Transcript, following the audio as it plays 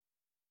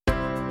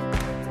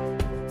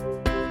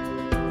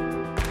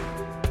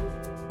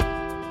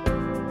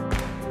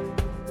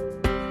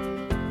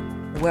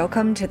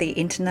Welcome to the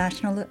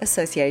International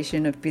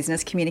Association of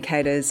Business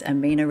Communicators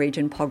EMENA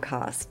Region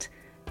podcast.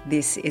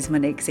 This is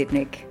Monique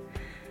Zitnik.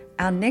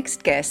 Our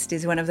next guest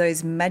is one of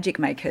those magic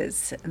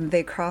makers.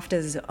 They're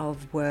crafters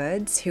of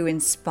words who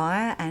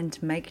inspire and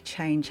make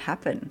change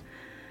happen.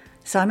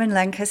 Simon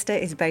Lancaster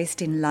is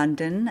based in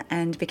London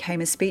and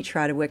became a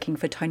speechwriter working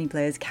for Tony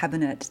Blair's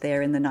cabinet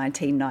there in the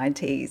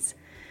 1990s.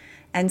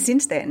 And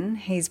since then,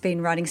 he's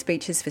been writing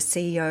speeches for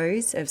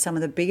CEOs of some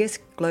of the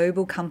biggest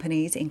global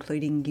companies,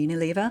 including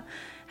Unilever,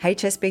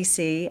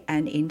 HSBC,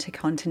 and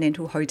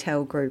Intercontinental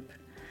Hotel Group.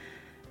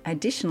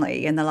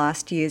 Additionally, in the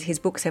last years, his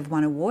books have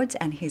won awards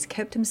and he's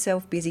kept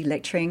himself busy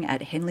lecturing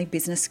at Henley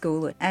Business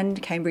School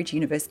and Cambridge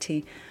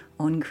University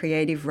on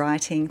creative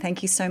writing.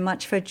 Thank you so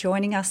much for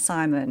joining us,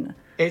 Simon.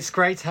 It's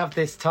great to have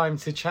this time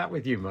to chat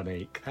with you,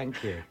 Monique.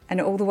 Thank you. And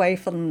all the way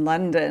from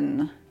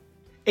London.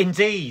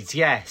 Indeed,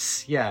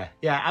 yes. Yeah,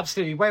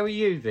 absolutely. Where were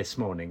you this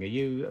morning? Are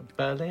you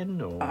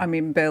Berlin or? I'm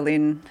in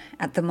Berlin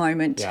at the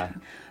moment. Yeah.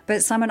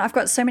 But Simon, I've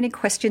got so many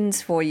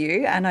questions for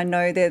you, and I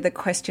know they're the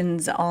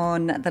questions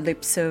on the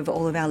lips of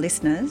all of our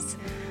listeners.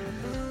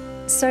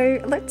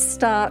 So let's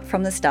start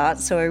from the start.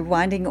 So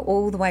winding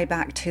all the way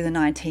back to the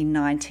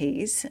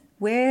 1990s,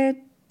 where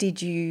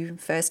did you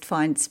first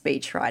find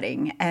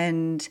speechwriting,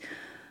 and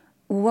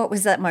what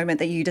was that moment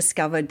that you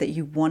discovered that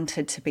you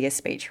wanted to be a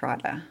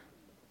speechwriter?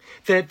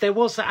 There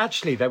was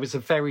a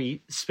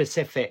very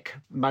specific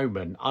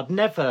moment. I'd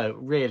never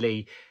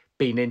really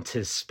been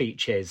into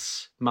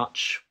speeches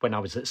much when I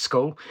was at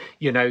school.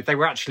 You know, they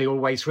were actually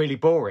always really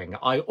boring.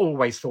 I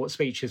always thought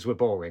speeches were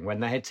boring.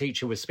 When the head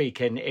teacher was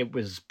speaking, it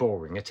was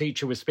boring. A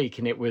teacher was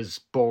speaking, it was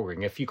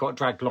boring. If you got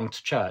dragged along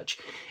to church,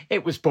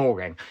 it was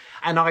boring.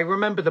 And I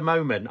remember the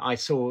moment I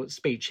saw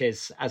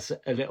speeches as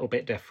a little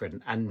bit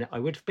different. And I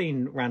would have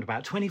been around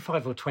about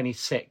 25 or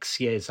 26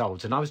 years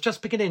old. And I was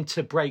just beginning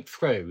to break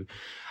through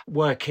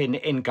working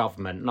in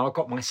government, and I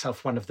got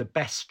myself one of the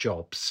best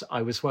jobs.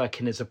 I was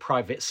working as a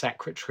private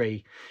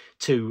secretary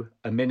to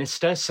a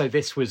minister. So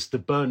this was the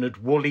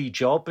Bernard Woolley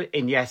job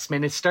in Yes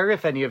Minister,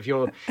 if any of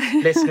your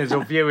listeners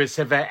or viewers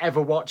have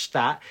ever watched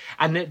that.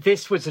 And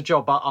this was a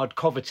job I'd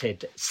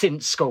coveted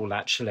since school,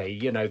 actually,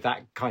 you know,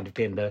 that kind of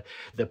being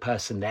the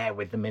person there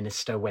with the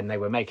minister when they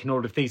were making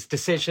all of these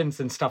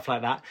decisions and stuff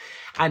like that.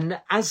 And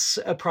as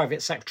a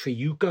private secretary,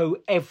 you go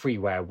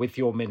everywhere with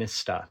your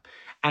minister.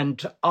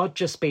 And I'd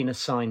just been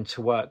assigned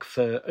to work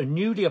for a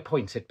newly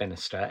appointed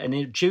minister, and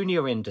a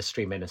junior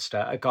industry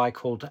minister, a guy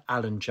called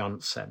Alan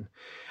Johnson.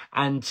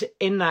 And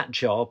in that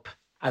job,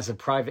 as a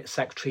private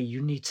secretary,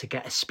 you need to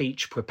get a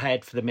speech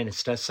prepared for the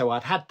minister. So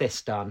I'd had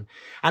this done,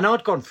 and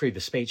I'd gone through the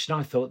speech, and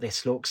I thought,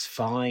 this looks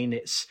fine.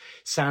 It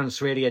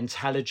sounds really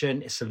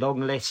intelligent. It's a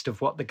long list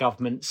of what the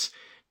government's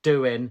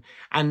doing.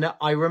 And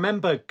I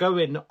remember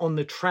going on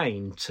the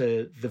train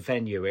to the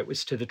venue. It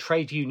was to the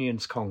Trade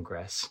Unions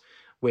Congress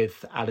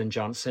with Alan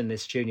Johnson,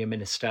 this junior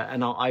minister.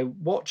 And I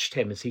watched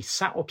him as he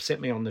sat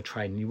opposite me on the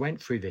train, and he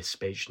went through this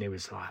speech, and he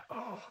was like,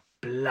 oh,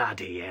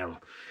 bloody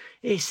hell,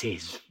 this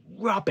is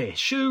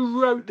rubbish.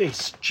 Who wrote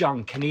this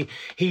junk? And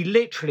he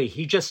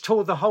just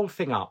tore the whole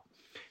thing up.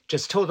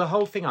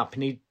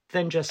 And he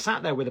then just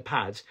sat there with a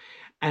pad,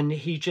 and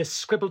he just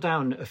scribbled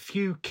down a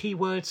few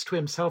keywords to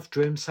himself,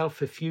 drew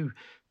himself a few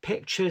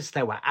pictures.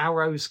 There were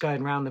arrows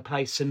going around the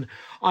place, and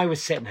I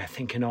was sitting there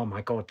thinking, oh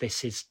my God,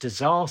 this is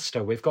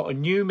disaster. We've got a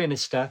new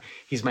minister.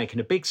 He's making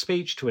a big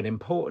speech to an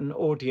important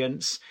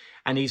audience,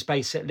 and he's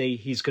going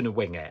to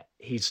wing it.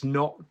 He's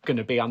not going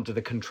to be under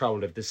the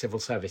control of the civil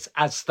service.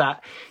 As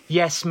that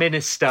Yes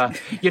Minister,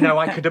 you know,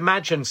 I could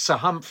imagine Sir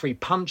Humphrey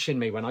punching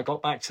me when I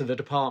got back to the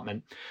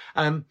department.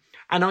 And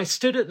I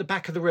stood at the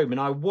back of the room and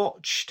I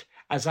watched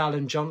as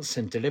Alan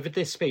Johnson delivered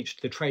this speech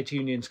to the Trade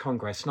Unions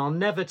Congress. And I'll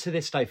never to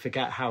this day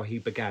forget how he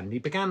began. He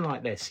began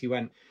like this. He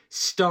went,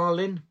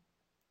 Stalin,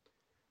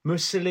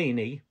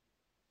 Mussolini,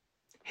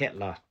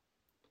 Hitler.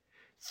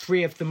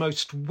 Three of the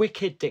most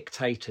wicked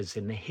dictators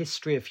in the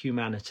history of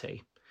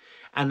humanity.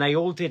 And they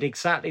all did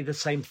exactly the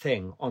same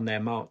thing on their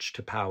march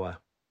to power.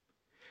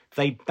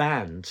 They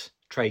banned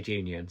trade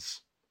unions.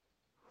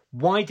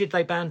 Why did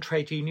they ban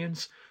trade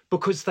unions?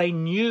 Because they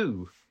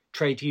knew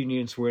trade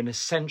unions were an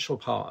essential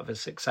part of a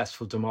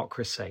successful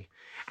democracy.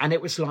 And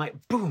it was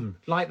like, boom,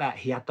 like that.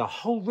 He had the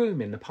whole room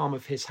in the palm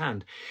of his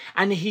hand.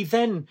 And he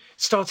then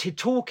started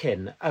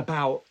talking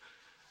about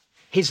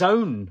his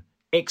own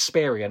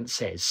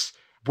experiences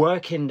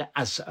working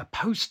as a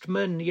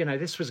postman. You know,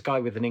 this was a guy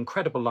with an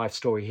incredible life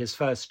story. His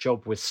first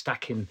job was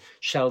stacking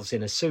shelves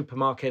in a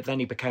supermarket. Then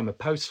he became a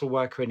postal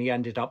worker, and he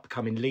ended up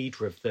becoming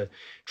leader of the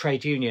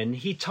trade union.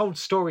 He told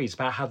stories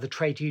about how the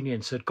trade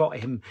unions had got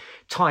him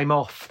time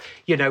off,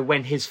 you know,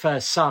 when his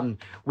first son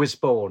was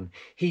born.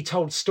 He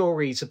told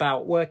stories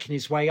about working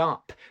his way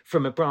up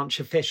from a branch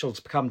official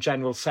to become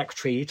general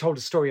secretary. He told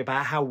a story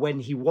about how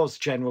when he was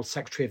general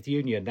secretary of the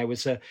union, there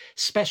was a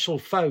special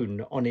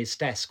phone on his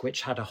desk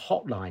which had a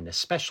hotline, a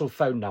special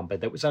phone number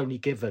that was only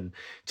given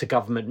to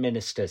government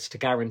ministers to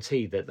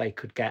guarantee that they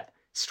could get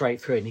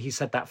straight through. And he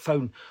said that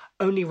phone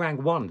only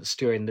rang once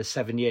during the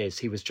 7 years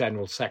he was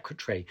General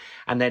Secretary.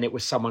 And then it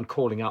was someone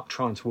calling up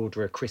trying to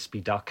order a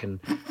crispy duck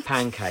and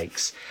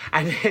pancakes.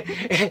 And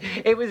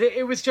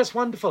it was just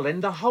wonderful.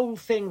 And the whole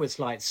thing was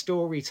like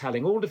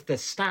storytelling. All of the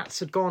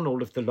stats had gone,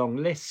 all of the long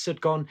lists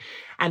had gone.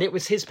 And it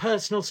was his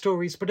personal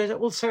stories, but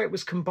also it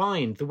was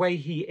combined, the way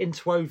he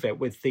interwove it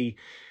with the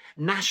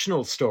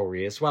national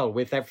story as well,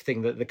 with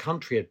everything that the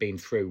country had been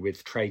through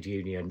with trade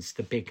unions,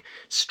 the big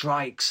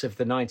strikes of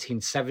the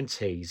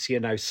 1970s. You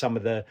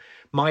know,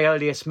 my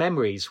earliest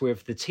memories were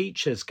of the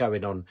teachers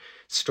going on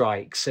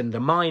strikes and the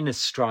miners'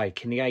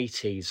 strike in the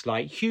 80s,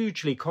 like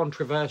hugely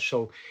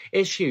controversial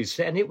issues.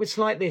 And it was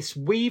like this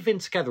weaving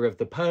together of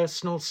the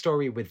personal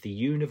story with the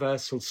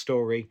universal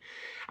story.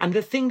 And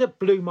the thing that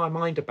blew my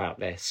mind about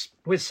this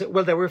was,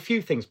 well, there were a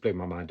few things blew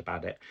my mind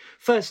about it.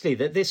 Firstly,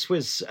 that this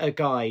was a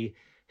guy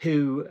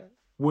who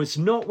was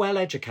not well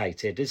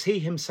educated, as he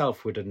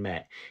himself would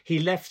admit. He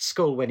left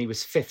school when he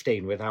was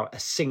 15 without a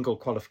single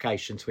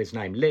qualification to his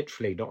name,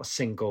 literally not a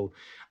single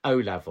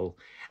O-level.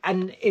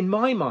 And in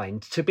my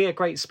mind, to be a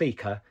great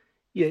speaker,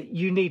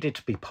 you needed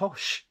to be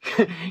posh.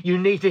 You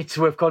needed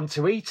to have gone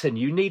to Eton.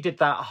 You needed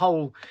that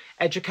whole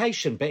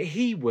education. But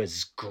he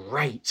was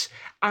great,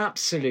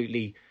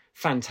 absolutely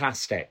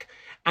fantastic.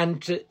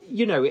 And,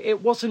 you know,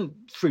 it wasn't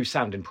through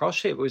sounding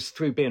posh. It was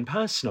through being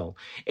personal.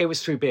 It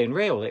was through being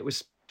real. It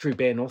was through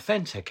being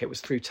authentic. It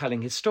was through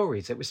telling his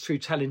stories. It was through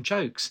telling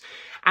jokes.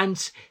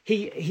 And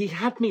he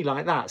had me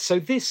like that. So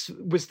this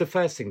was the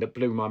first thing that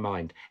blew my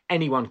mind.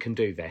 Anyone can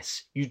do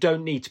this. You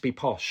don't need to be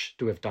posh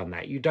to have done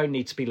that. You don't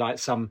need to be like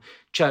some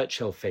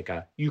Churchill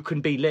figure. You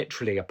can be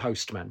literally a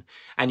postman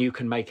and you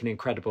can make an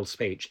incredible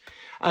speech.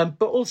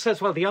 But also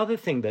as well, the other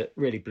thing that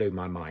really blew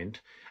my mind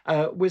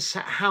was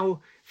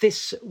how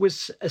this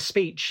was a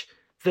speech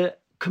that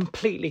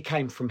completely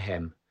came from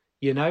him,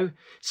 you know?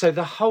 So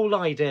the whole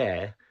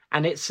idea,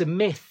 and it's a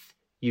myth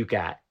you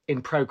get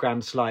in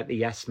programmes like the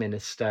Yes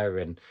Minister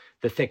and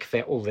the thick of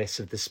it, all this,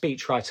 of the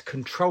speechwriter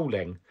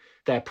controlling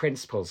their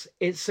principles.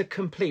 It's a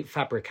complete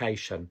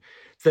fabrication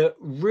that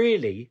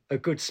really a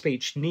good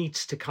speech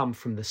needs to come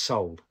from the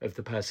soul of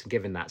the person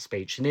giving that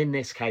speech. And in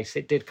this case,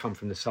 it did come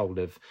from the soul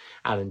of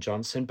Alan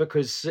Johnson,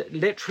 because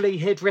literally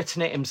he'd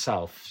written it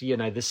himself. You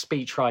know, the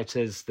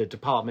speechwriters, the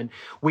department,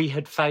 we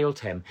had failed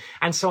him.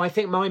 And so I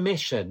think my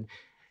mission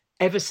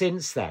ever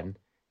since then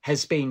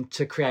has been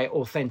to create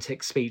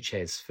authentic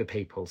speeches for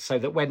people, so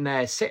that when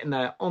they're sitting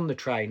there on the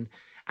train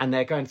and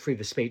they're going through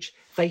the speech,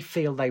 they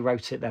feel they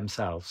wrote it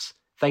themselves.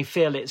 They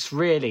feel it's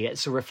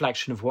a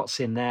reflection of what's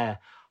in their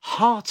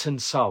heart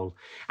and soul.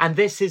 And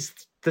this is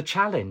the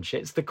challenge.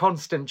 It's the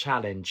constant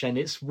challenge. And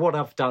it's what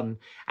I've done,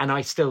 and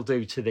I still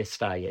do to this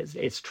day.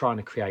 It's trying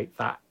to create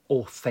that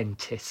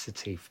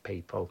authenticity for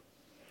people.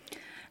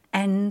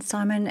 And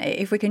Simon,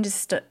 if we can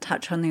just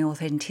touch on the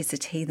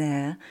authenticity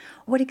there,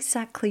 what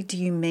exactly do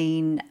you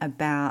mean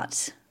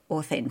about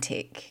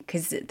authentic?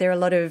 Because there are a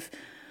lot of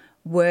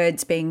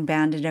words being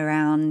bounded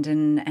around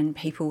and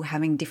people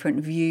having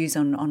different views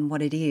on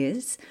what it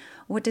is.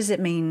 What does it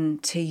mean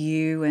to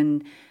you,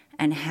 and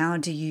how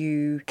do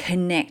you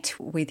connect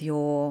with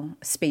your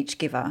speech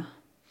giver?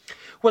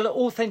 Well,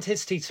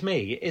 authenticity to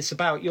me is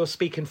about you're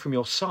speaking from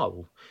your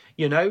soul.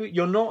 You know,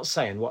 you're not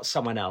saying what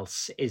someone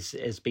else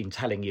has been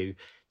telling you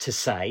to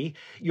say.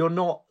 You're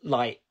not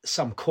like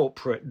some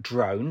corporate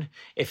drone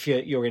if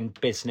you're in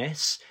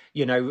business,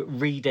 you know,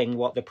 reading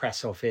what the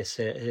press office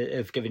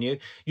have given you.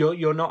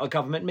 You're not a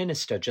government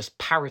minister just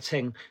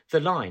parroting the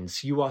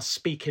lines. You are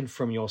speaking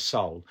from your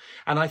soul.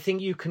 And I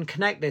think you can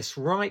connect this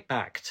right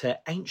back to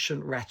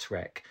ancient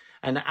rhetoric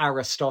and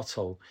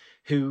Aristotle,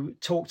 who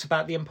talked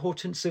about the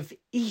importance of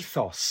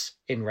ethos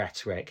in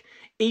rhetoric.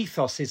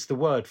 Ethos is the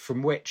word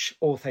from which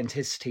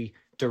authenticity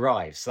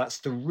derives. That's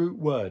the root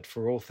word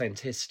for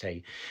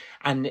authenticity.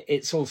 And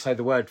it's also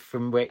the word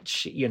from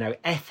which, you know,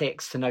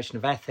 ethics, the notion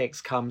of ethics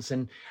comes,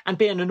 and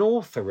being an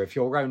author of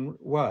your own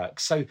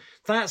work. So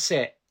that's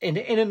it. In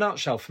a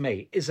nutshell, for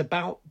me, is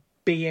about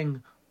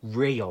being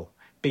real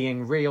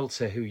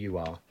to who you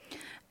are.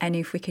 And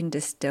if we can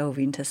just delve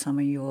into some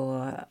of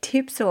your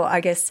tips or, I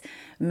guess,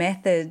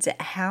 methods,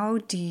 how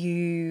do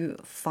you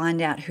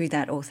find out who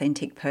that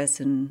authentic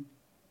person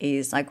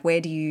is? Like, where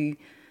do you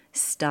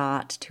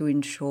start to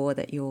ensure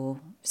that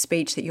your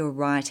speech that you're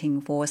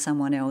writing for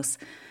someone else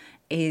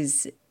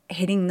is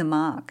hitting the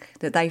mark,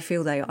 that they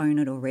feel they own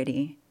it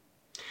already?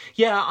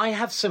 Yeah, I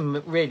have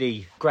some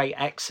really great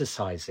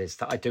exercises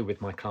that I do with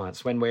my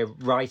clients when we're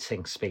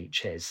writing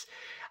speeches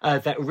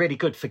that are really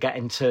good for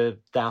getting to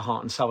their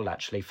heart and soul,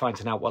 actually,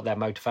 finding out what their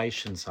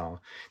motivations are.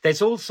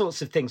 There's all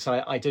sorts of things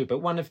I do, but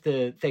one of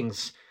the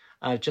things,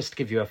 just to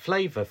give you a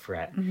flavour for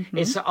it,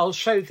 is that I'll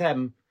show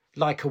them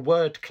like a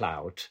word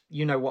cloud.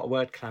 You know what a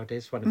word cloud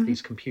is? One of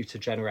these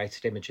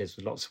computer-generated images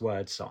with lots of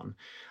words on.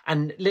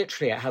 And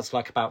literally it has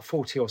like about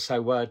 40 or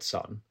so words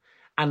on.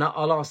 And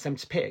I'll ask them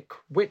to pick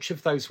which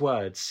of those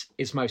words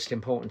is most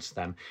important to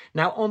them.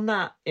 Now, on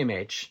that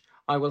image,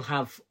 I will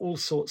have all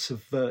sorts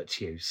of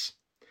virtues.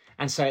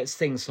 And so it's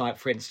things like,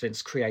 for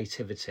instance,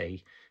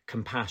 creativity,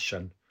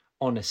 compassion,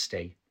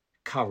 honesty,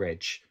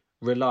 courage,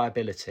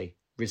 reliability,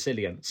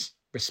 resilience,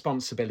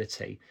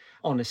 responsibility,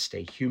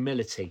 honesty,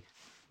 humility,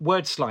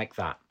 words like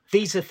that.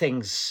 These are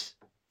things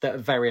that are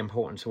very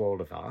important to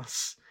all of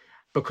us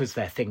because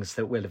they're things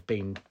that will have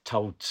been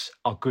told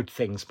are good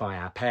things by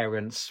our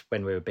parents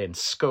when we were being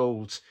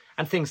schooled,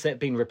 and things that have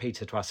been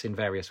repeated to us in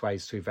various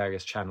ways through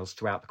various channels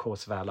throughout the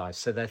course of our lives.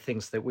 So they're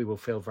things that we will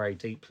feel very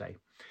deeply.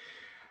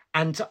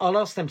 And I'll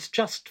ask them to,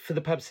 just for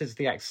the purposes of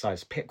the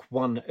exercise, pick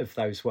one of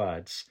those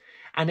words.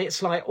 And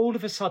it's like all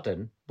of a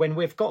sudden, when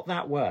we've got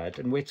that word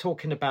and we're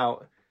talking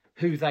about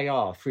who they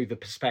are through the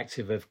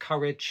perspective of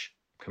courage,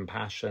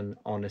 compassion,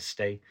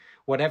 honesty,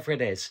 whatever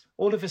it is,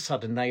 all of a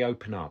sudden they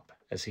open up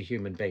as a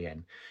human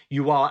being.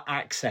 You are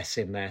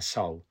accessing their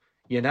soul,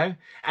 you know?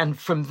 And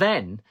from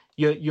then,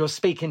 you're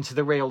speaking to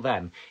the real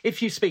them.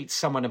 If you speak to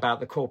someone about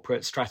the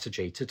corporate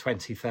strategy to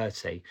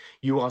 2030,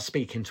 you are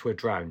speaking to a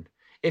drone.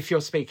 If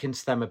you're speaking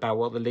to them about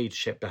what the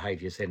leadership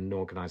behaviours in an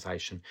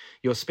organisation,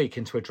 you're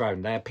speaking to a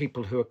drone. They're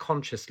people who are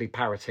consciously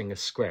parroting a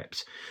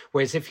script.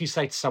 Whereas if you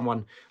say to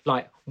someone,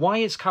 like, why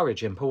is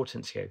courage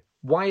important to you?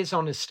 Why is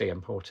honesty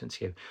important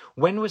to you?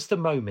 When was the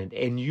moment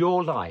in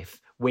your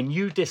life when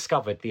you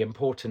discovered the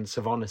importance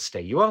of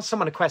honesty? You ask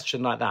someone a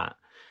question like that,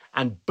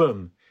 and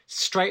boom,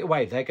 straight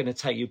away they're going to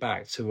take you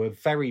back to a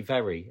very,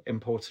 very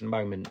important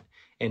moment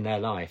in their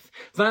life.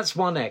 That's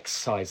one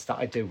exercise that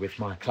I do with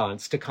my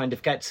clients to kind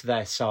of get to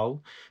their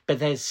soul. But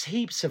there's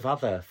heaps of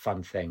other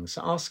fun things,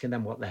 asking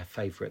them what their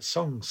favourite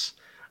songs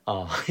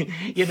are,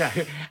 you know,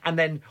 and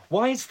then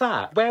why is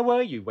that? Where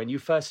were you when you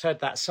first heard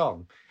that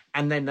song?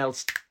 And then they'll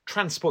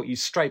transport you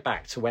straight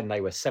back to when they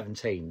were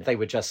 17. They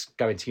were just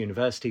going to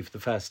university for the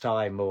first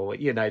time, or,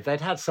 you know, they'd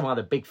had some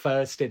other big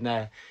first in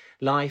their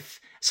life.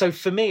 So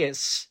for me,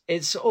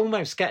 it's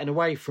almost getting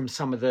away from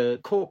some of the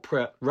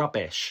corporate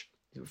rubbish,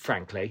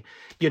 frankly,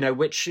 you know,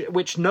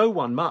 which no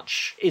one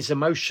much is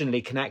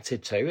emotionally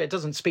connected to. It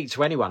doesn't speak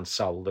to anyone's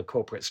soul, the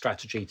corporate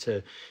strategy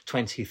to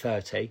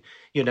 2030,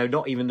 you know,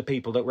 not even the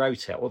people that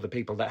wrote it or the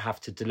people that have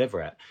to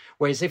deliver it.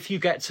 Whereas if you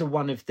get to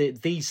one of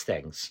these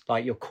things,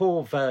 like your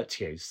core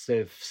virtues,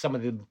 of some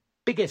of the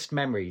biggest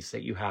memories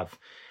that you have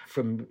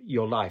from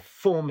your life,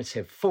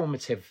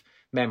 formative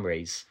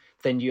memories,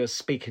 then you're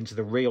speaking to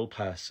the real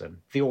person,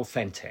 the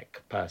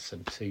authentic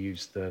person, to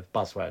use the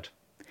buzzword.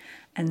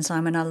 And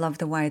Simon, I love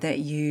the way that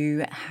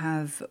you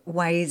have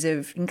ways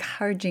of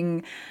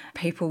encouraging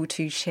people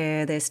to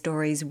share their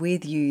stories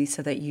with you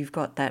so that you've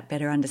got that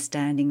better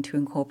understanding to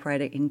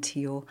incorporate it into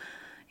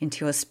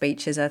your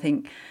speeches. I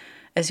think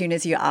as soon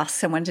as you ask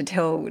someone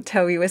to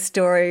tell you a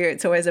story,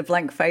 it's always a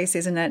blank face,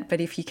 isn't it? But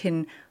if you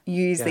can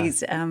use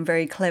these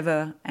very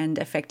clever and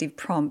effective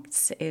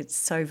prompts, it's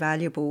so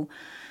valuable.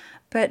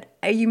 But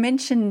you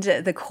mentioned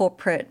the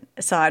corporate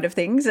side of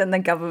things and the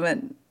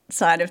government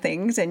side of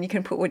things, and you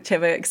can put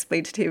whichever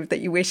expletive that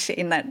you wish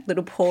in that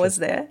little pause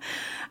there.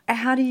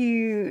 How do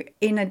you,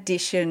 in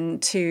addition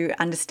to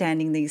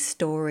understanding these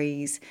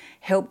stories,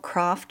 help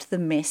craft the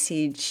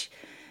message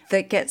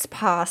that gets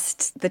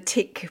past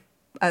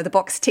the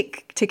box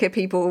ticker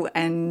people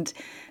and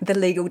the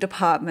legal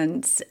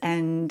departments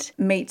and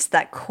meets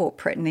that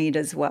corporate need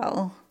as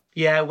well?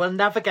 Yeah, well,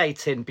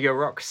 navigating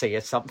bureaucracy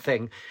is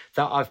something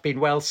that I've been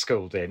well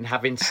schooled in,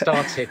 having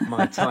started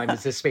my time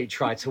as a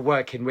speechwriter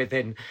working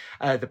within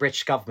the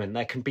British government.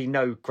 There can be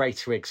no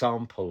greater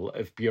example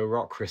of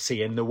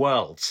bureaucracy in the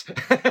world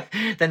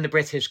than the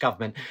British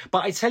government.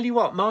 But I tell you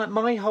what,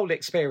 my whole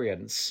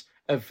experience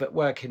of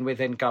working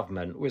within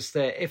government was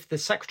that if the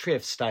Secretary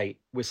of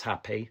State was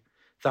happy,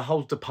 the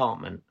whole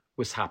department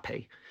was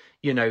happy.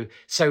 You know,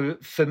 so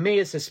for me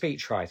as a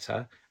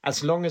speechwriter,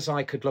 as long as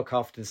I could look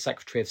after the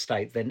Secretary of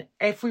State, then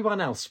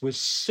everyone else was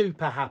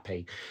super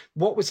happy.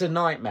 What was a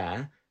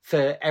nightmare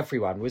for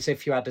everyone was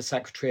if you had a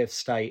Secretary of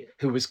State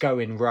who was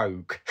going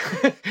rogue,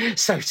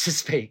 so to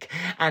speak,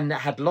 and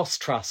had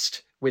lost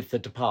trust with the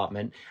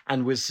department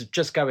and was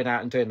just going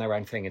out and doing their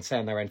own thing and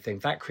saying their own thing.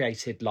 That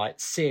created like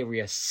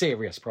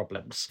serious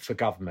problems for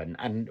government.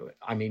 And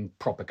I mean,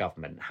 proper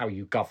government, how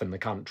you govern the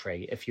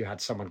country. If you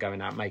had someone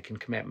going out making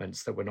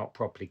commitments that were not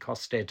properly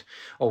costed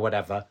or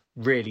whatever,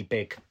 really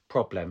big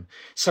problem.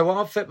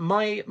 So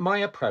my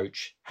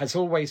approach has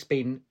always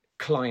been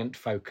client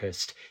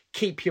focused.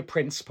 Keep your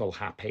principal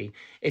happy.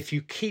 If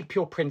you keep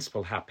your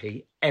principal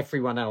happy,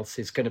 everyone else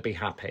is going to be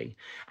happy.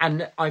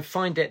 And I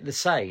find it the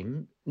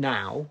same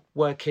now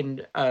working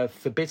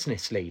for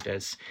business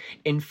leaders.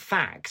 In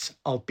fact,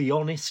 I'll be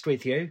honest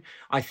with you,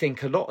 I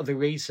think a lot of the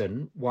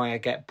reason why I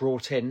get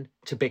brought in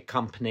to big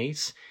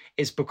companies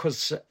is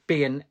because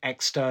being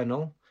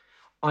external,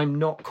 I'm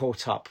not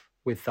caught up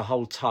with the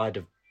whole tide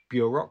of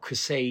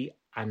bureaucracy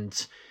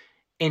and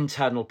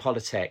internal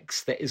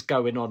politics that is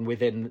going on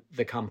within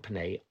the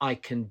company. I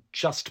can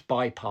just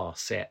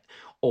bypass it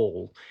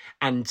all.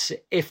 And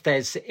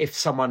if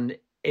someone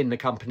in the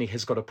company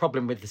has got a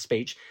problem with the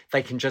speech,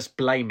 they can just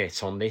blame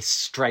it on this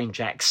strange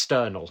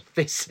external.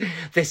 It's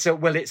this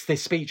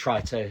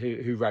speechwriter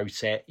who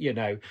wrote it, you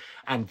know,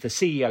 and the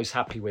CEO's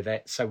happy with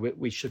it, so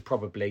we should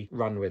probably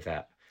run with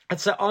it. And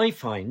so I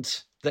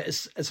find that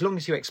as long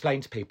as you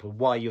explain to people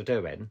why you're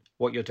doing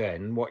what you're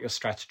doing, what your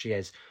strategy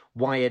is,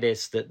 why it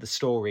is that the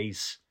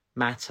stories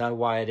matter,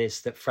 why it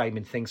is that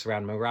framing things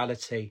around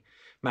morality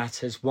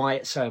matters, why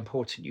it's so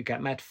important you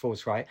get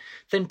metaphors right,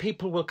 then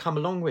people will come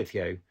along with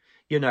you,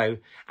 you know.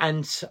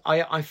 And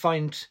I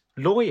find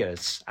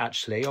lawyers,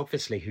 actually,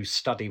 obviously, who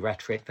study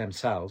rhetoric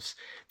themselves,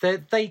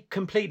 they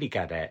completely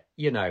get it,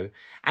 you know.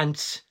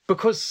 And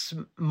because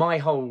my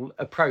whole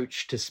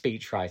approach to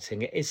speech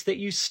writing is that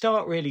you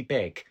start really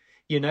big.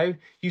 You know,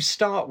 you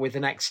start with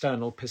an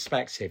external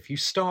perspective. You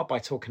start by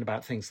talking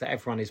about things that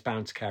everyone is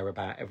bound to care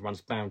about,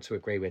 everyone's bound to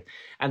agree with.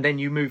 And then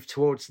you move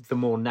towards the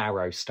more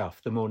narrow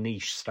stuff, the more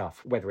niche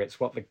stuff, whether it's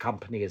what the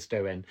company is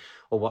doing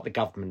or what the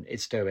government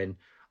is doing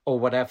or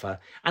whatever.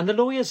 And the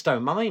lawyers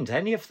don't mind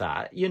any of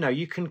that. You know,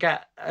 you can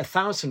get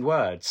 1,000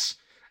 words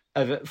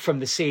from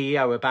the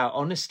CEO about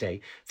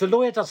honesty. The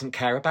lawyer doesn't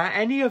care about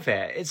any of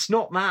it. It's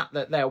not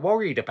that they're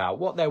worried about.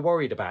 What they're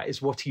worried about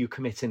is, what are you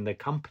committing the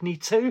company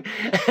to?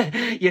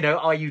 You know,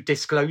 are you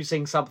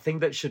disclosing something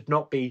that should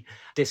not be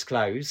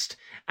disclosed?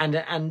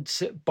 And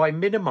by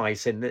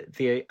minimising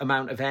the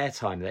amount of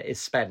airtime that is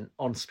spent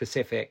on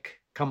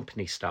specific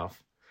company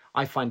stuff,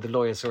 I find the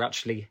lawyers are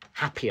actually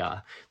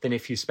happier than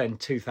if you spend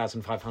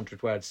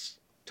 2,500 words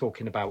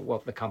talking about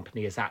what the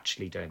company is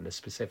actually doing, the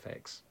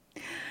specifics.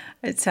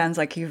 It sounds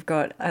like you've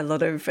got a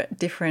lot of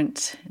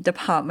different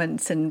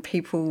departments and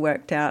people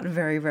worked out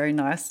very, very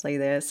nicely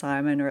there,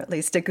 Simon, or at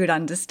least a good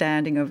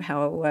understanding of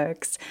how it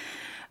works.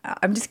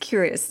 I'm just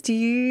curious, do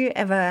you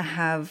ever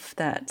have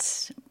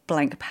that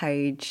blank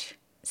page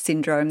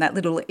syndrome, that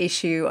little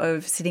issue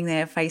of sitting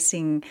there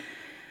facing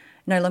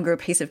no longer a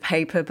piece of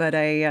paper but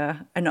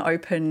an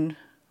open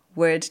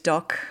Word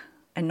doc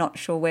and not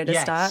sure where to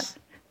start?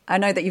 I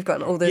know that you've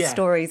got all the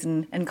stories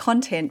and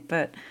content,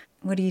 but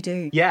what do you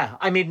do? Yeah,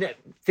 I mean,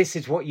 this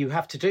is what you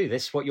have to do.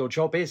 This is what your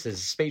job is as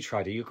a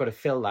speechwriter. You've got to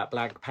fill that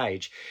blank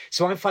page.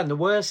 So I find the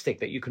worst thing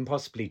that you can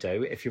possibly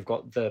do if you've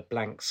got the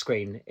blank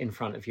screen in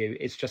front of you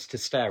is just to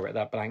stare at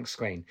that blank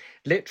screen.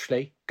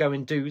 Literally go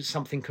and do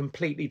something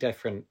completely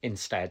different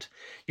instead.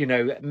 You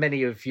know,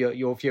 many of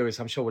your viewers,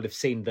 I'm sure, will have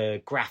seen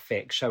the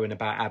graphic showing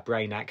about our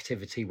brain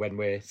activity when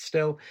we're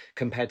still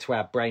compared to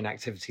our brain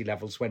activity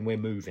levels when we're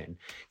moving.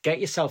 Get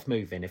yourself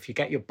moving. If you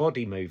get your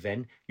body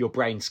moving, your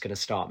brain's going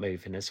to start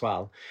moving as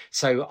well.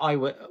 So I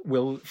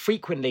will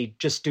frequently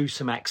just do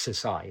some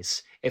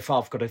exercise if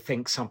I've got to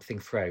think something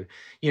through.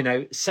 You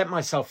know, set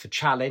myself a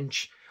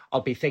challenge.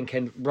 I'll be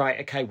thinking,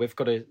 right, okay, we've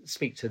got to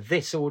speak to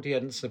this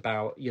audience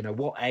about, you know,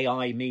 what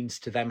AI means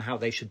to them, how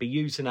they should be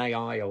using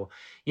AI, or,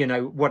 you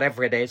know,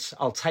 whatever it is.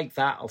 I'll take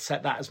that, I'll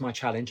set that as my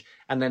challenge,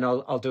 and then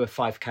I'll do a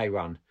 5K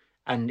run.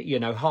 And, you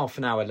know, half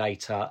an hour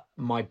later,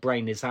 my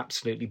brain is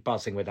absolutely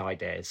buzzing with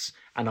ideas.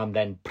 And I'm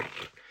then,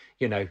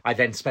 you know, I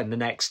then spend the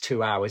next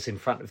 2 hours in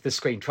front of the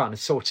screen trying to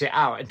sort it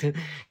out and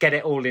get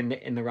it all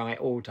in the right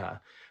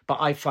order. But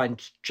I find,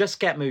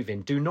 just get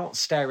moving. Do not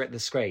stare at the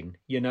screen,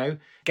 you know,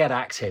 get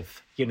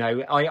active. You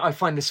know, I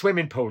find the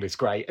swimming pool is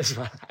great as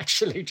well,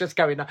 actually, just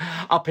going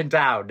up and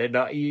down. And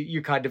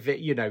you kind of,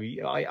 you know,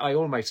 I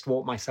almost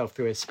walk myself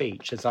through a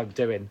speech as I'm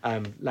doing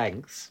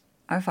lengths.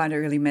 I find it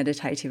really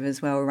meditative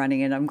as well,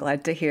 running, and I'm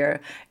glad to hear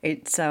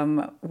it's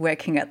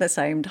working at the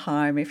same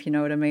time, if you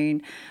know what I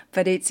mean.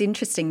 But it's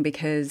interesting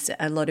because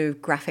a lot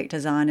of graphic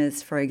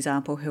designers, for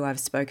example, who I've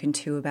spoken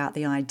to about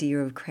the idea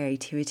of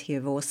creativity,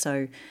 have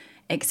also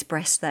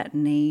expressed that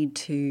need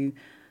to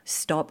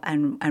stop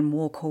and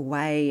walk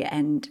away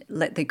and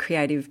let the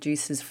creative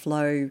juices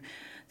flow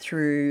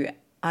through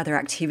either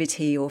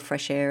activity or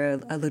fresh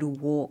air, a little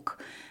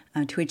walk,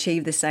 to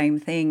achieve the same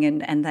thing.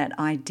 And that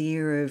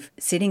idea of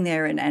sitting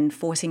there and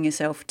forcing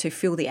yourself to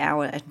fill the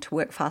hour and to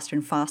work faster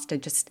and faster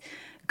just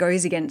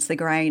goes against the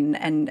grain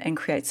and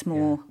creates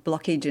more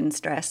blockage and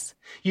stress.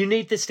 You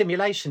need the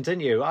stimulation,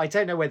 don't you? I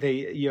don't know whether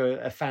you're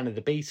a fan of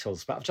the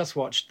Beatles, but I've just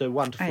watched the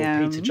wonderful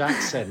Peter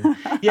Jackson.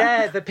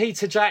 The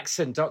Peter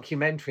Jackson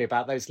documentary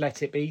about those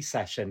Let It Be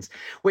sessions,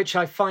 which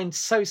I find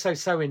so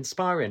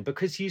inspiring,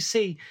 because you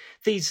see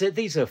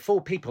these are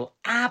four people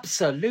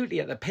absolutely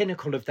at the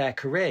pinnacle of their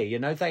career. You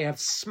know, they have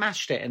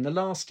smashed it. In the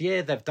last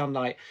year, they've done,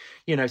 like,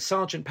 you know,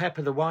 Sgt.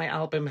 Pepper, the White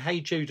Album, Hey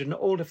Jude, and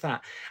all of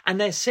that. And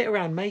they sit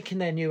around making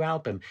their new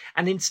album.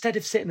 And instead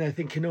of sitting there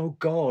thinking, oh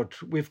God,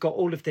 we've got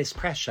all of this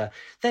pressure,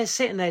 they're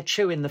sitting there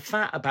chewing the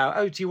fat about,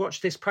 oh, do you watch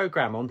this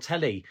programme on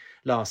telly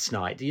last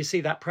night? Do you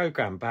see that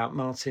programme about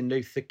Martin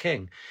Luther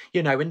King?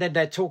 You know, and then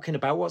they're talking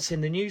about what's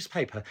in the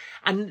newspaper.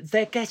 And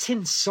they're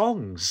getting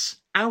songs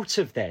out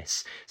of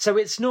this. So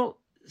it's not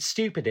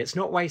stupid. It's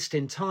not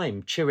wasting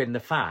time chewing the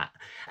fat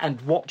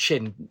and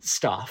watching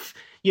stuff.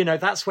 You know,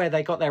 that's where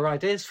they got their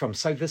ideas from.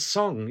 So the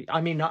song,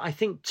 I mean, I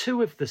think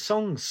 2 of the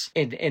songs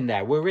in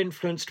there were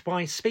influenced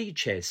by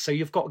speeches. So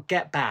you've got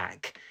Get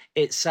Back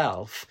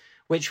itself,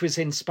 which was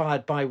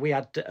inspired by, we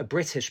had a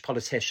British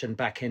politician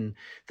back in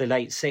the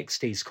late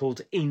 60s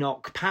called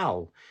Enoch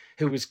Powell,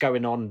 who was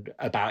going on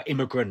about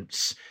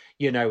immigrants,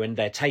 and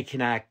they're taking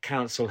our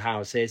council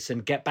houses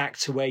and get back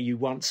to where you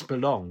once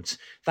belonged.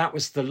 That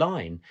was the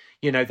line.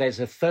 There's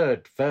a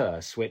third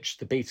verse, which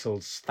the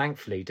Beatles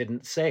thankfully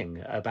didn't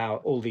sing,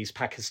 about all these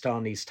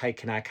Pakistanis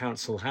taking our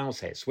council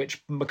houses,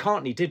 which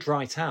McCartney did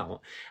write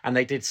out and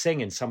they did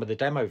sing in some of the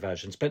demo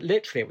versions. But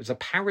literally it was a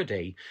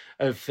parody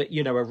of,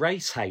 a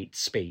race hate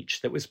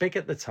speech that was big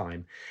at the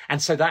time.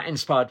 And so that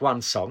inspired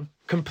one song,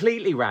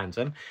 completely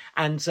random.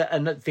 And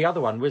the other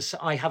one was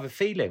I Have a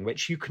Feeling,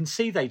 which you can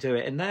see they do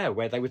it in there,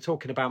 where they were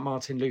talking about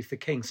Martin Luther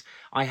King's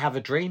I Have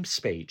a Dream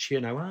speech,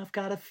 I've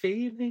got a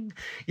feeling,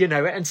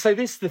 and so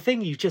this is the thing,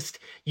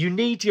 you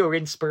need your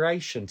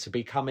inspiration to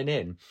be coming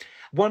in.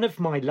 One of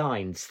my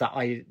lines that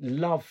I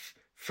love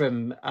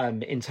from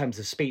in terms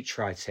of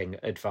speechwriting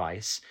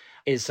advice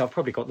is, I've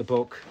probably got the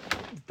book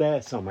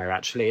there somewhere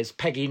actually, is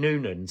Peggy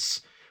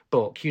Noonan's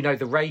book, the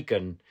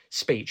Reagan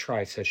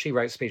speechwriter. She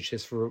wrote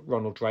speeches for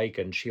Ronald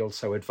Reagan. She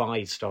also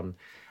advised on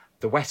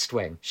the West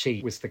Wing.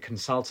 She was the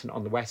consultant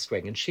on the West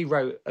Wing, and she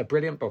wrote a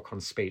brilliant book on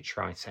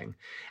speechwriting.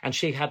 And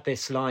she had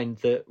this line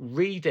that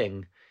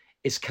reading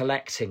is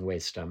collecting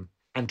wisdom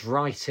and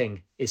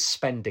writing is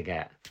spending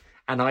it.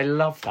 And I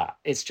love that.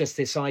 It's just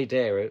this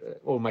idea,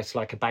 almost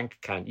like a bank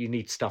account. You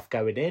need stuff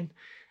going in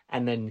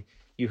and then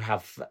you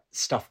have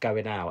stuff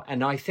going out.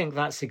 And I think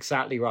that's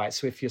exactly right.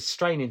 So if you're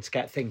straining to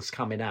get things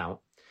coming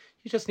out,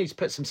 you just need to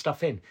put some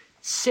stuff in.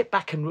 Sit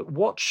back and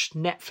watch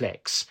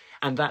Netflix,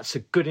 and that's a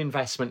good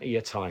investment of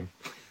your time.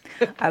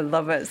 I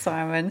love it,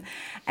 Simon.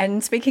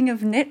 And speaking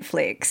of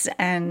Netflix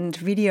and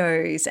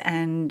videos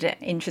and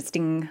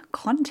interesting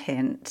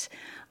content,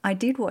 I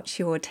did watch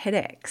your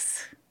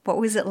TEDx. What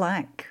was it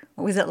like?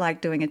 What was it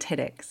like doing a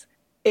TEDx?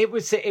 It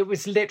was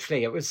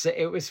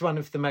one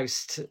of the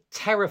most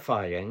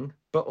terrifying,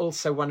 but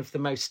also one of the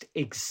most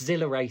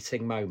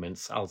exhilarating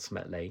moments,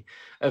 ultimately,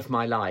 of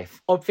my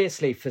life.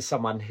 Obviously, for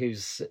someone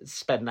who's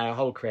spent their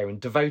whole career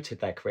and devoted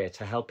their career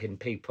to helping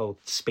people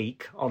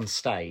speak on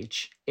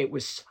stage, it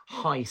was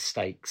high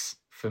stakes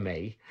for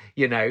me.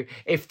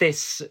 If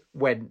this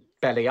went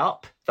belly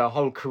up, the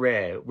whole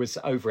career was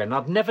over. And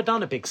I'd never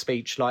done a big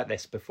speech like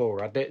this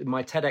before.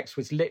 My TEDx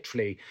was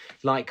literally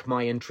like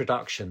my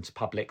introduction to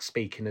public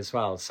speaking as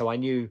well. So I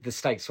knew the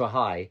stakes were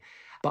high,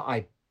 but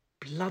I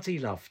bloody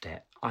loved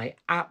it. I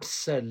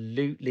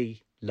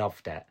absolutely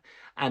loved it.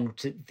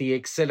 And the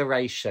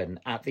exhilaration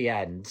at the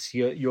end,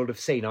 you'll have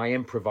seen I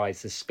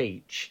improvised a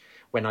speech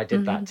when I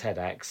did that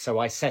TEDx. So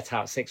I set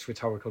out 6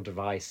 rhetorical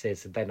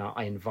devices, and then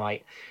I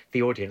invite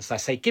the audience. I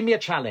say, give me a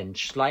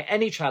challenge, like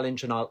any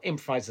challenge, and I'll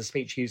improvise a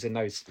speech using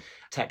those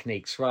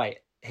techniques right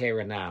here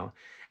and now.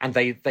 And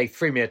they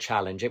threw me a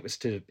challenge. It was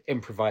to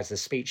improvise a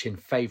speech in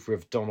favour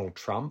of Donald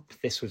Trump.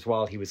 This was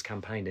while he was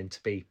campaigning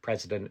to be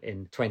president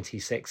in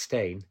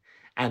 2016.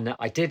 And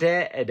I did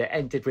it, and it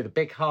ended with a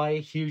big high,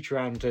 huge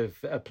round of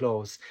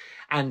applause.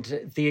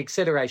 And the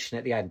exhilaration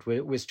at the end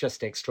was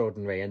just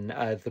extraordinary. And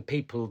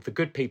the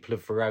good people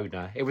of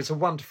Verona, it was a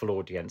wonderful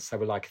audience. There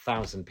were like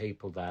 1,000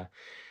 people there.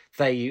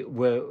 They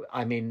were,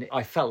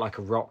 I felt like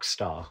a rock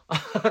star.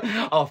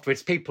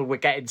 Afterwards, people were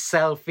getting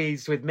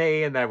selfies with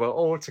me, and there were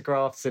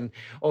autographs and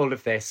all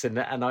of this. And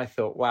I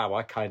thought, wow,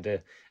 I kind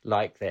of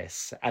like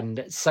this.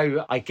 And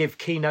so I give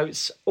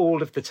keynotes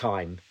all of the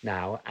time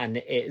now. And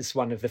it is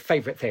one of the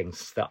favourite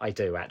things that I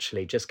do,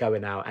 actually, just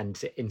going out and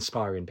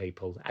inspiring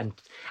people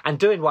and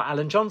doing what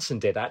Alan Johnson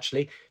did,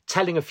 actually,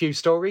 telling a few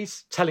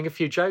stories, telling a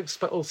few jokes,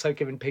 but also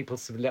giving people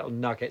some little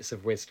nuggets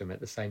of wisdom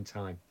at the same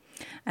time.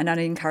 And I'd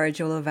encourage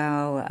all of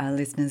our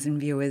listeners and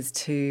viewers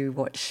to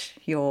watch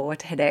your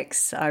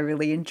TEDx. I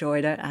really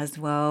enjoyed it as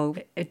well.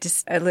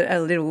 Just a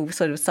little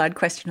sort of side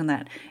question on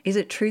that. Is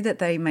it true that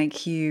they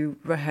make you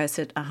rehearse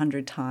it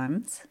 100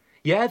 times?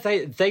 Yeah,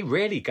 they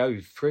really go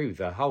through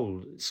the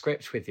whole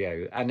script with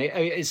you. And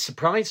it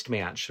surprised me,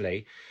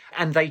 actually.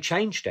 And they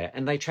changed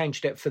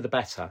it for the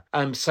better.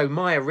 So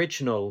my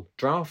original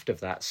draft of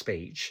that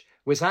speech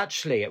was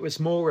actually, it was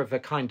more of a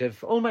kind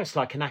of almost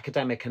like an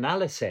academic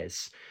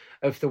analysis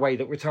of the way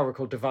that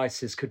rhetorical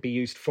devices could be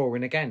used for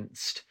and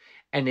against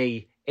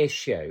any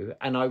issue.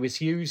 And I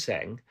was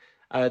using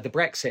the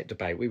Brexit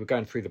debate. We were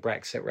going through the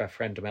Brexit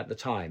referendum at the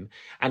time.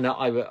 And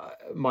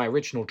my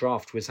original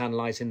draft was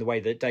analysing the way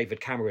that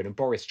David Cameron and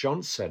Boris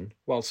Johnson,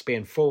 whilst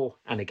being for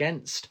and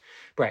against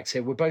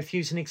Brexit, were both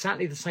using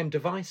exactly the same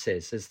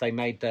devices as they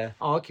made their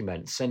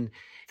arguments. And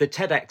the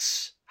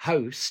TEDx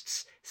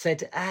hosts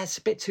said, it's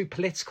a bit too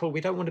political.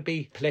 We don't want to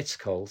be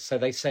political. So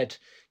they said,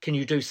 can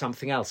you do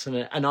something else?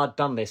 And I'd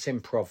done this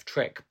improv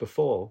trick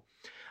before.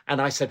 And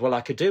I said, well,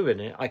 I could do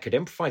it. I could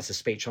improvise a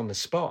speech on the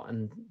spot.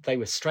 And they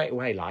were straight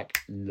away like,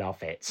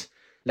 love it.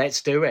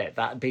 Let's do it.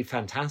 That'd be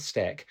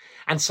fantastic.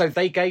 And so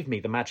they gave me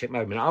the magic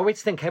moment. I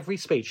always think every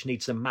speech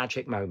needs a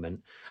magic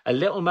moment, a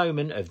little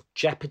moment of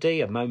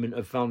jeopardy, a moment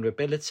of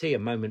vulnerability, a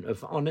moment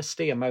of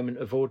honesty, a moment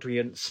of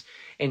audience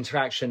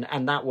interaction.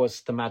 And that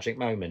was the magic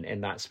moment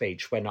in that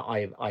speech when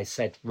I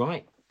said,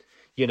 right,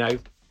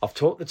 I've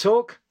talked the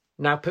talk.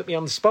 Now put me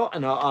on the spot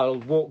and I'll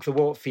walk the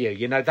walk for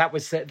you. That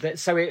was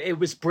so it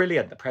was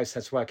brilliant, the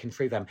process working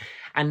through them.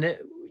 And,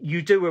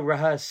 you do a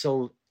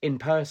rehearsal in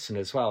person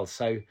as well.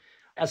 So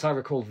as I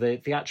recall,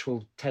 the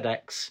actual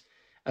TEDx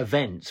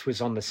event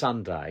was on the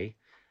Sunday.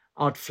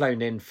 I'd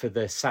flown in for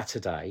the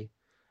Saturday,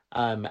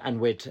 and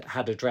we'd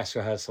had a dress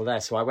rehearsal there.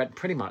 So I went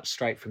pretty much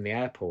straight from the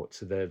airport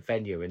to the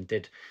venue and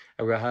did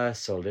a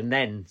rehearsal. And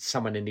then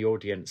someone in the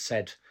audience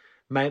said,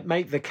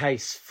 make the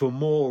case for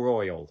more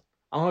oil.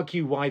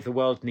 Argue why the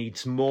world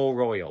needs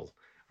more oil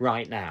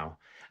right now.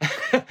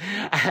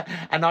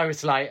 And I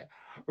was like,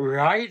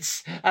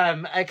 right,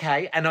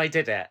 okay. And I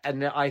did it.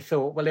 And I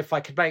thought, well, if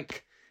I could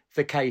make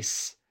the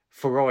case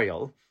for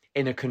oil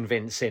in a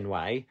convincing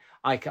way,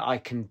 I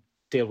can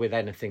deal with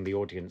anything the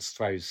audience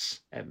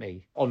throws at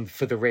me on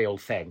for the real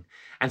thing.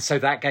 And so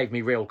that gave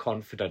me real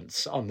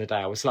confidence on the day.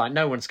 I was like,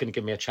 no one's going to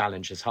give me a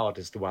challenge as hard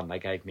as the one they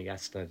gave me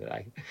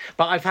yesterday.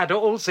 But I've had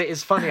also,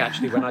 it's funny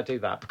actually when I do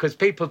that, because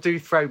people do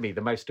throw me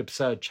the most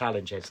absurd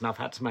challenges, and I've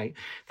had to make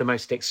the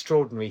most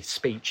extraordinary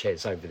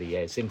speeches over the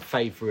years in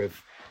favour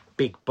of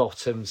big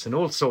bottoms and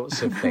all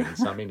sorts of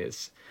things. I mean,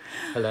 it's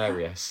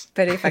hilarious.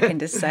 But if I can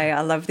just say,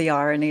 I love the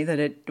irony that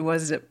it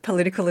was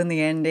political in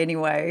the end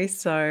anyway,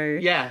 so...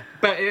 Yeah,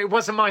 but it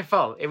wasn't my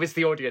fault. It was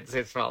the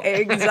audience's fault.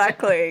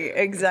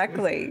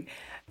 Exactly.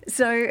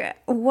 So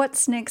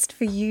what's next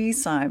for you,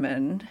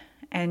 Simon?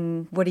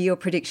 And what are your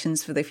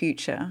predictions for the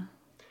future?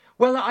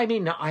 Well, I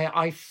mean,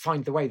 I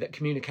find the way that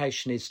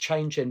communication is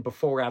changing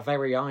before our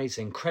very eyes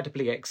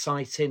incredibly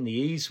exciting. The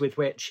ease with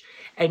which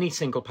any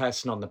single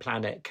person on the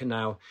planet can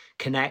now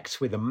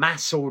connect with a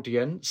mass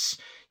audience.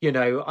 You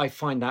know, I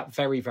find that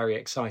very, very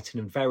exciting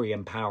and very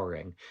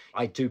empowering.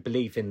 I do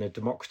believe in the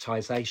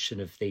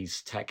democratization of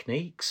these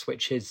techniques,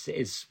 which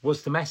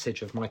was the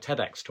message of my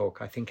TEDx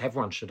talk. I think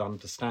everyone should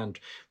understand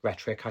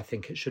rhetoric. I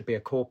think it should be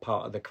a core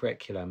part of the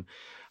curriculum.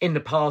 In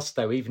the past,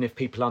 though, even if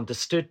people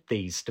understood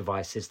these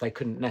devices, they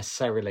couldn't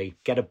necessarily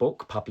get a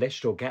book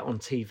published or get on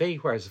TV,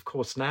 whereas, of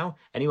course, now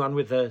anyone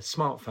with a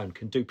smartphone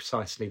can do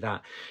precisely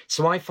that.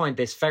 So I find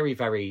this very,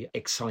 very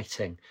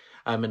exciting.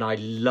 And I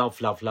love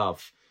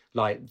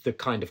like the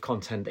kind of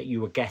content that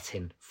you were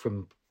getting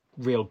from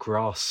real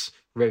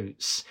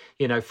grassroots,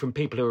 you know, from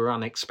people who are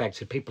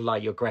unexpected, people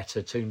like your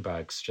Greta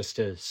Thunberg's, just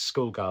a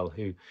schoolgirl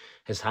who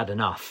has had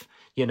enough.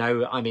 You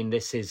know, I mean,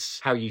 this is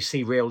how you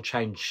see real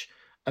change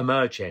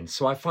emerging.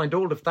 So I find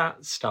all of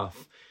that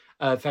stuff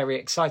very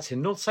exciting.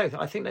 And also,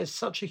 I think there's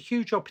such a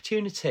huge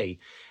opportunity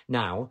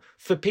now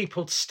for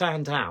people to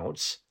stand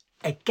out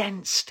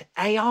against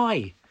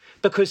AI,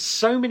 because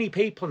so many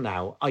people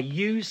now are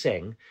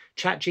using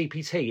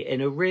ChatGPT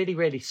in a really,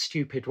 really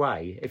stupid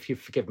way, if you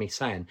forgive me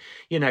saying,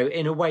 you know,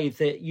 in a way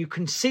that you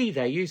can see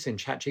they're using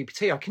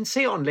ChatGPT. I can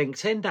see it on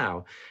LinkedIn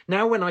now.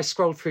 Now, when I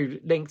scroll through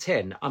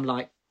LinkedIn, I'm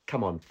like,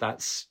 come on,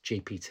 that's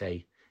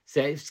GPT.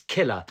 It's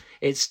killer.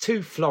 It's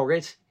too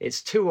florid.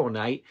 It's too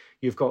ornate.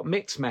 You've got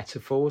mixed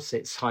metaphors.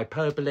 It's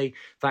hyperbole.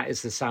 That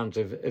is the sound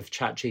of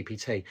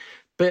ChatGPT.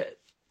 But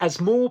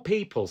as more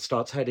people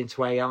start turning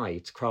to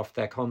AI to craft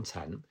their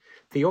content,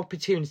 the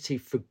opportunity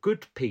for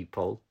good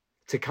people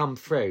to come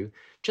through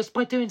just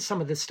by doing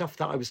some of the stuff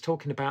that I was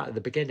talking about at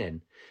the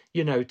beginning.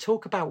 You know,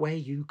 talk about where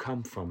you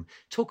come from.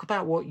 Talk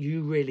about what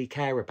you really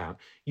care about.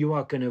 You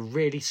are going to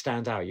really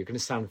stand out. You're going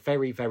to sound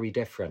very, very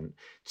different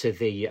to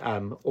the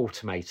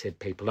automated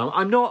people.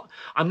 I'm not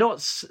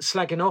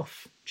slagging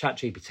off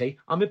ChatGPT.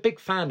 I'm a big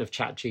fan of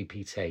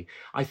ChatGPT.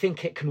 I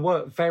think it can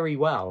work very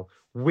well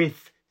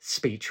with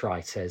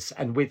speechwriters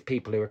and with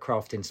people who are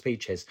crafting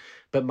speeches.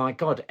 But my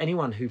God,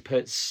 anyone who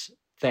puts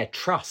their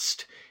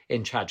trust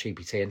in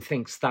ChatGPT and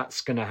thinks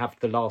that's going to have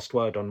the last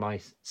word on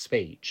my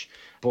speech,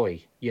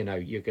 boy, you know,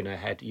 you're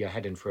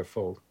heading for a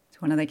fall.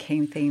 It's one of the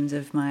key themes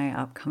of my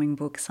upcoming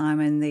book,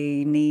 Simon,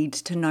 the need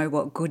to know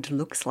what good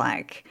looks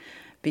like,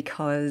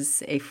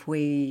 because if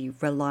we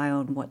rely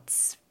on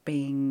what's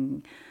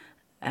being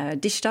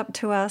dished up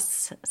to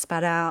us,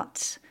 spat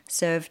out,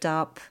 served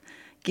up,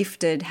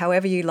 gifted,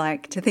 however you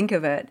like to think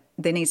of it,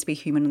 there needs to be a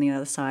human on the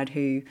other side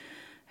who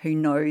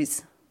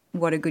knows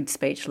what a good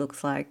speech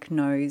looks like,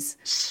 knows.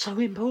 So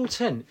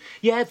important.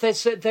 Yeah,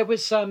 there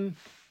was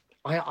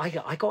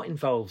I got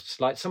involved.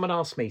 Like, someone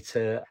asked me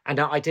to, and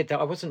I did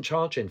that. I wasn't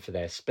charging for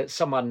this, but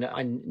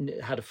I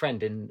had a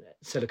friend in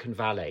Silicon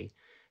Valley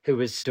who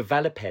was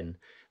developing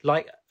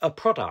like a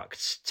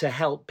product to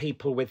help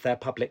people with their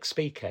public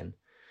speaking.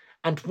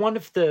 And one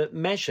of the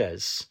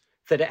measures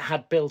that it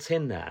had built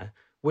in there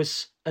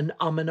was an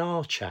and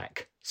ah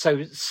check.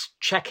 So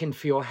checking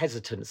for your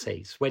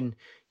hesitancies when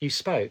you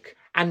spoke.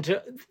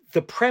 And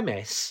the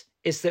premise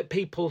is that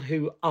people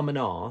who and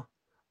ah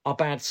are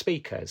bad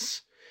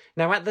speakers.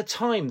 Now, at the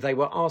time they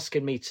were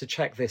asking me to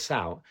check this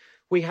out,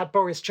 we had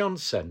Boris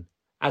Johnson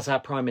as our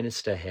Prime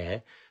Minister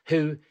here,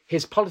 who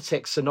his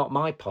politics are not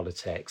my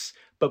politics,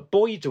 but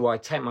boy, do I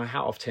take my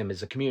hat off to him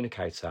as a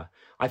communicator.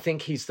 I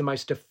think he's the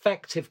most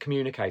effective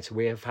communicator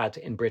we have had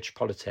in British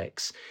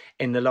politics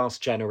in the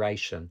last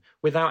generation.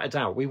 Without a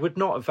doubt, we would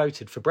not have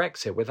voted for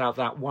Brexit without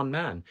that one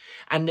man.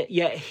 And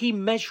yet he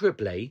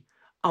measurably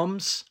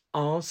ums,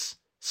 ahs,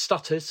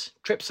 stutters,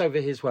 trips over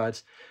his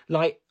words,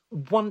 like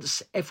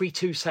once every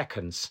 2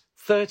 seconds,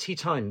 30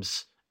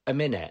 times a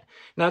minute.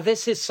 Now,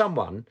 this is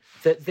someone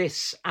that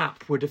this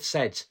app would have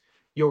said,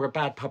 you're a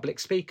bad public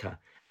speaker.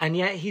 And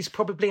yet he's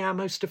probably our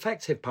most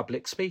effective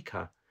public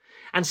speaker.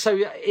 And so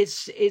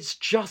it's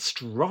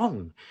just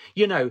wrong.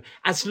 You know,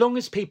 as long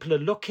as people are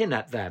looking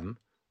at them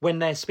when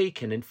they're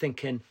speaking and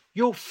thinking,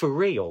 you're for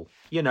real,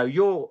 you know,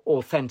 you're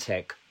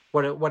authentic,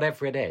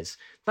 whatever it is,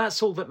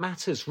 that's all that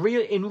matters.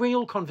 In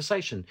real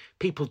conversation,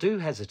 people do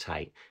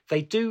hesitate.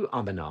 They do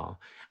and ah.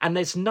 And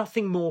there's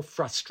nothing more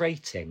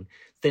frustrating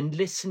than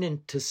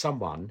listening to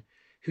someone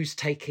who's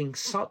taking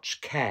such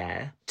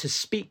care to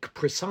speak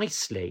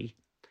precisely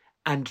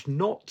and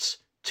not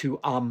to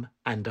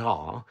and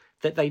ah,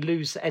 that they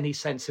lose any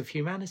sense of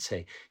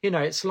humanity. You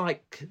know, it's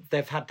like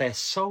they've had their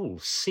soul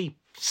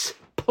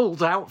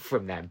pulled out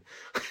from them.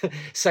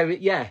 So,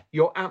 yeah,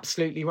 you're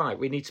absolutely right.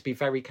 We need to be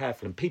very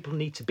careful and people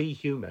need to be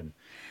human.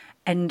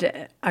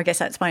 And I guess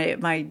that's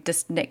my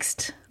just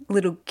next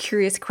little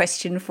curious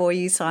question for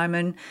you,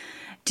 Simon.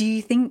 Do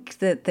you think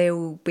that there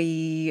will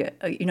be,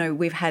 you know,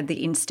 we've had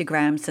the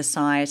Instagram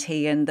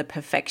society and the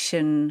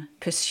perfection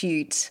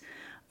pursuit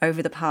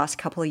over the past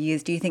couple of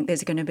years. Do you think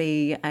there's going to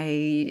be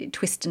a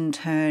twist and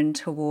turn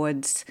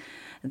towards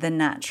the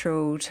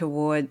natural,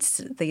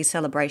 towards the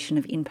celebration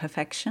of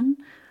imperfection?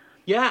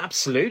 Yeah,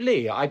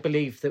 absolutely. I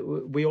believe that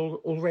we all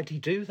already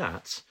do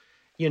that.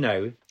 You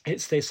know,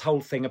 it's this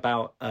whole thing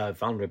about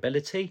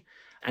vulnerability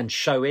and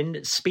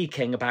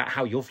speaking about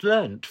how you've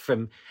learned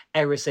from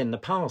errors in the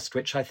past,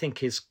 which I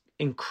think is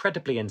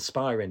incredibly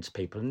inspiring to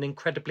people and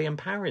incredibly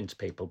empowering to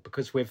people,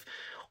 because we've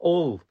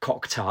all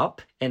cocked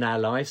up in our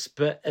lives,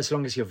 but as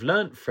long as you've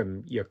learnt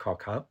from your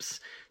cock-ups,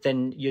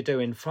 then you're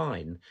doing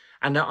fine.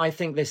 And I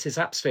think this is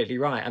absolutely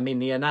right. I mean,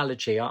 the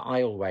analogy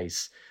I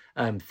always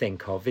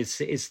think of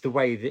is the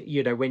way that,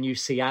 you know, when you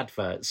see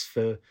adverts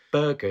for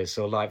burgers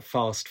or like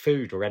fast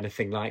food or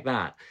anything like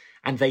that,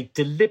 and they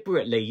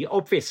deliberately,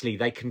 obviously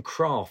they can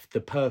craft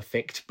the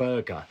perfect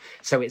burger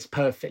so it's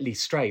perfectly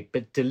straight,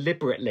 but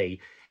deliberately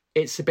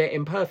it's a bit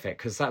imperfect,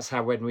 because that's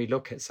how, when we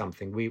look at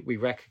something, we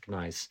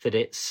recognise that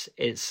it's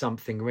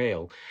something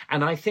real.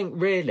 And I think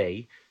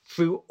really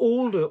through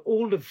all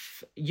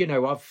of, you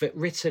know, I've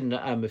written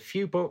a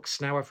few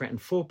books, now I've written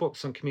 4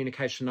 books on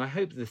communication. I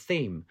hope the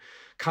theme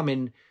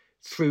coming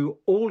through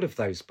all of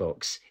those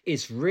books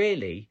is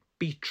really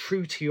be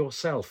true to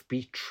yourself,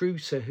 be true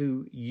to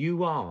who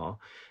you are,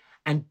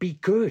 and be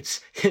good.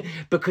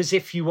 Because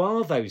if you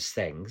are those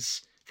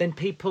things, then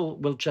people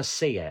will just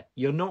see it.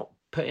 You're not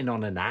putting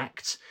on an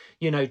act,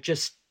 you know,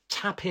 just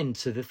tap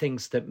into the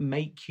things that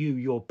make you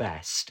your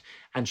best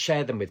and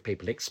share them with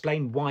people.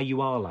 Explain why you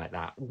are like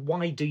that.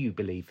 Why do you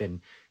believe in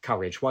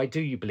courage? Why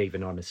do you believe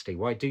in honesty?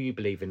 Why do you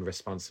believe in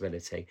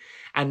responsibility?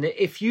 And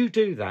if you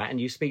do that and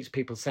you speak to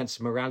people's sense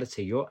of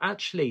morality, you're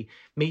actually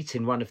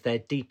meeting one of their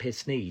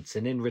deepest needs.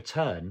 And in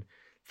return,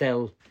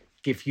 they'll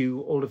give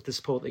you all of the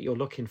support that you're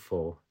looking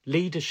for.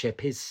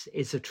 Leadership is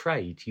a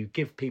trade. You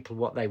give people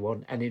what they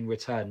want, and in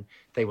return,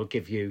 they will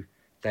give you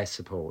their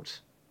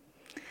support.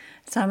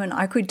 Simon,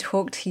 I could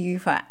talk to you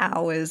for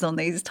hours on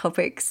these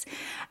topics.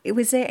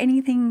 Was there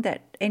anything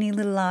any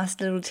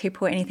last little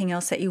tip or anything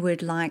else that you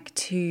would like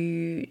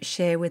to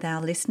share with our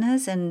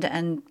listeners?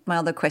 And my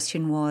other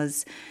question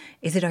was,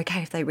 is it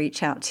okay if they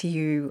reach out to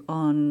you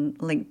on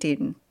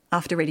LinkedIn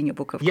after reading your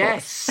book, of course?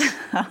 Yes,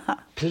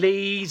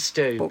 please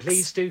do. Books.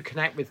 Please do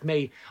connect with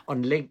me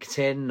on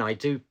LinkedIn. I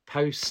do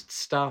post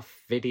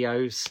stuff,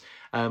 videos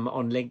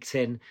on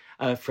LinkedIn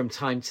from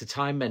time to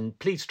time, and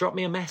please drop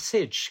me a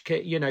message.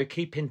 You know,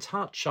 keep in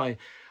touch.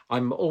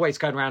 I'm always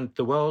going around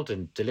the world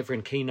and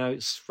delivering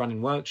keynotes,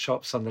 running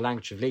workshops on the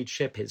language of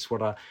leadership. It's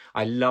what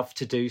I love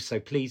to do. So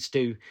please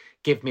do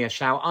give me a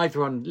shout,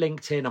 either on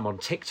LinkedIn, I'm on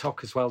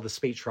TikTok as well, the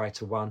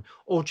Speechwriter one,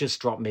 or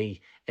just drop me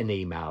an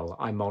email.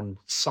 I'm on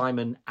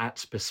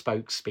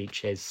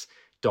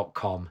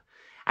simon@bespokespeeches.com.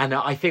 And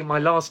I think my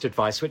last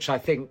advice, which I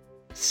think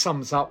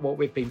sums up what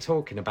we've been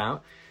talking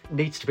about,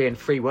 needs to be in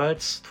 3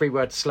 words,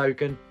 3-word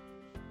slogan: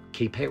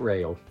 keep it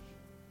real.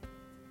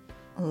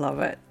 Love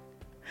it.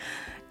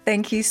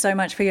 Thank you so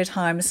much for your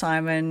time,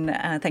 Simon.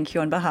 Thank you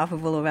on behalf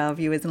of all of our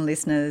viewers and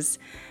listeners,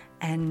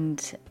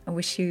 and I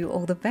wish you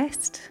all the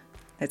best.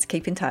 Let's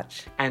keep in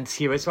touch. And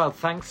to you as well.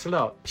 Thanks a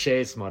lot.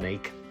 Cheers,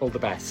 Monique. All the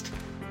best.